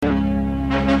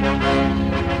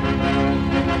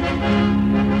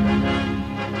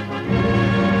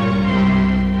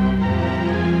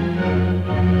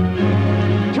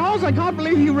Charles, I can't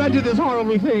believe you rented this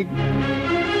horrible thing.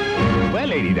 Well,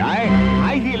 Lady Di,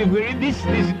 I feel if we're in this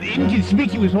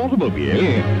inconspicuous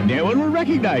automobile, no one will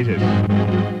recognize us.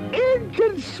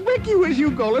 Inconspicuous,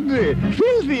 you call it.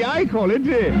 Filthy, I call it.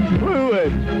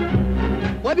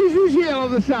 What is this here on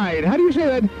the side? How do you say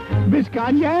that?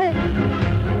 Biscagna?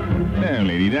 No,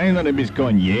 Lady Di, not a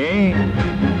Biscagna.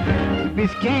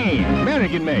 Biscayne,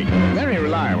 American make, very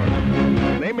reliable.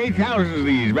 They made thousands of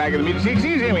these back in the mid-60s.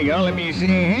 Here we go. Let me see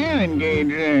here.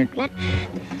 Engage clutch.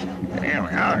 There we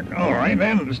are. All right,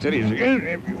 then. Steady as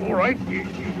again. All right. You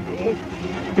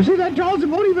see that, Charles? It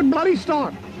won't even bloody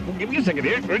start. Give me a second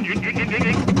here. There we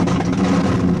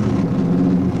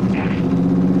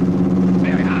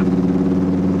are.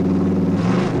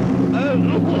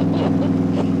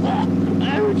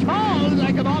 Oh, Charles,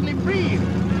 I can hardly breathe.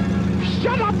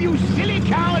 Shut up, you silly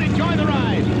cow, and enjoy the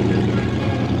ride.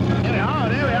 There we are,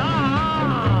 there we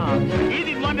are. Is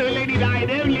it wonderful, Lady Di?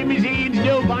 No limousines,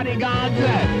 no bodyguards.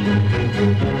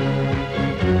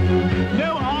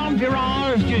 No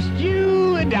entourage, just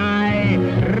you and I,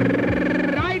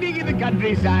 riding in the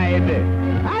countryside.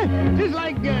 Just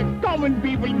like common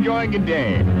people enjoying a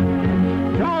day.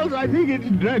 Charles, I think it's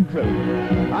dreadful.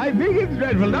 I think it's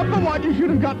dreadful. Number one, you should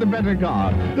have gotten a better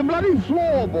car. The bloody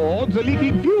floorboards are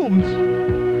leaking fumes.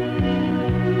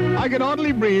 I can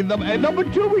hardly breathe. And number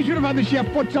two, we should have had the chef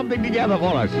put something together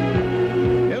for us.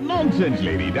 Nonsense,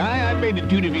 Lady Di. I made the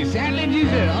tuna fish sandwiches.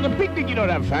 On a picnic, you don't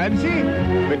have fancy.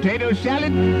 Potato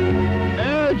salad.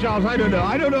 Charles, I don't know.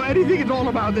 I don't know anything at all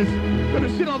about this. Going to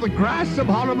sit on the grass, some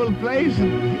horrible place,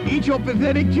 and eat your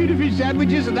pathetic tuna fish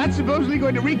sandwiches, and that's supposedly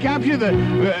going to recapture the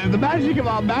magic of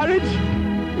our marriage?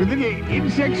 With the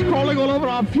insects crawling all over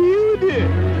our feud?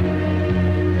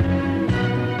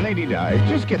 Lady Di,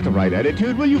 just get the right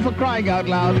attitude, will you, for crying out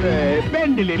loud?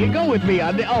 Bend a little, go with me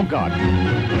on the... Oh, God.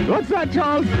 What's that,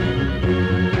 Charles?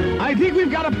 I think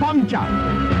we've got a puncture.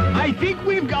 I think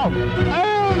we've got...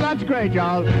 Oh, that's great,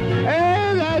 Charles.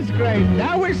 Oh, that's great.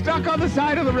 Now we're stuck on the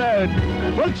side of the road.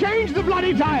 We'll change the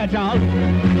bloody tire, Charles.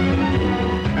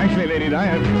 Actually, Lady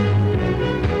Di,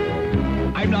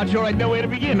 I'm not sure I'd know where to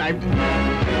begin.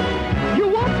 You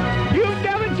what? You've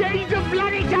never changed a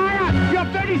bloody tire! You're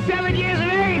 37 years of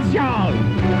age, Charles!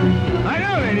 I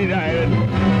know, Lady Di.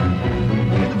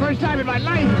 It's the first time in my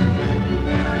life.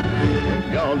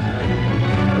 Charles,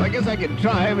 well, I guess I can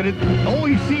try, but it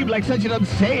always seemed like such an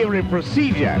unsavory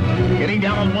procedure. Getting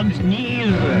down on one's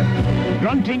knees,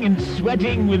 grunting and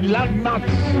sweating with lug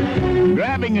nuts,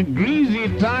 grabbing a greasy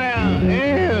tire.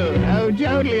 Ew, oh,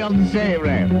 totally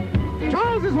unsavory.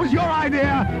 Charles, this was your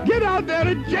idea. Get out there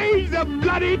and change the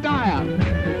bloody tire.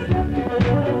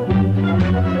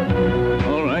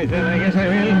 All right, then, I guess I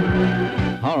will.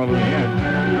 Horrible, yeah.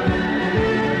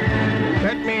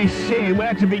 Let me see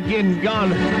where to begin.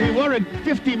 God, we were at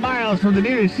 50 miles from the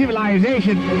nearest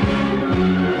civilization.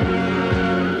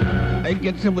 I'd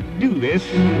get someone to do this.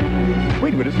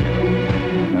 Wait a minute.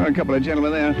 There are a couple of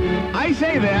gentlemen there. I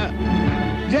say there,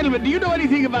 gentlemen, do you know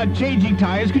anything about changing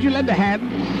tires? Could you lend a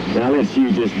hand? Now let's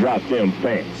you just drop them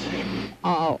pants.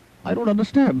 I don't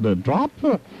understand. Drop?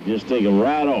 Just take them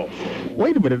right off.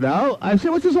 Wait a minute now. I say,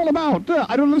 what's this all about?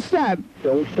 I don't understand.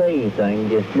 Don't say anything,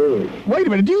 just do it. Wait a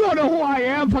minute. Do you know who I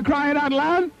am, for crying out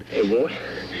loud? Hey, boy.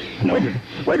 No.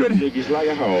 Wait a minute. You're just like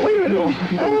a hog. Wait a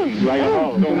minute. Like a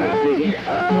hog. Don't dig it.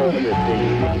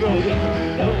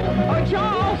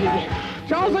 Charles!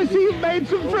 Charles, I see you've made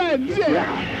some friends.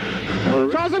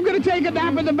 Charles, I'm going to take a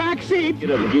nap in the back seat.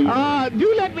 Get up and give me.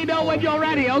 Do let me know when you're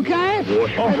ready, okay?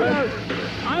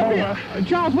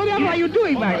 Charles, whatever are you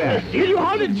doing back there? Can you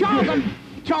hold it, Charles?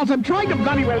 I'm trying to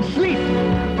bloody well sleep.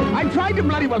 I'm trying to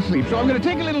bloody well sleep, so I'm going to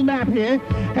take a little nap here,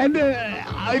 and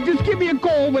just give me a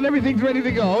call when everything's ready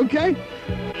to go, okay?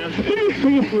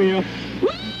 Squeal.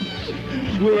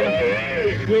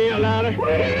 Squeal louder.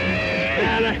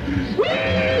 Louder.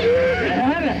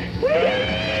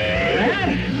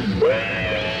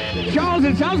 Charles,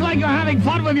 it sounds like you're having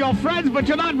fun with your friends, but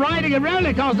you're not riding a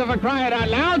roller coaster, for crying out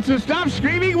loud, so stop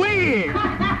screaming wee!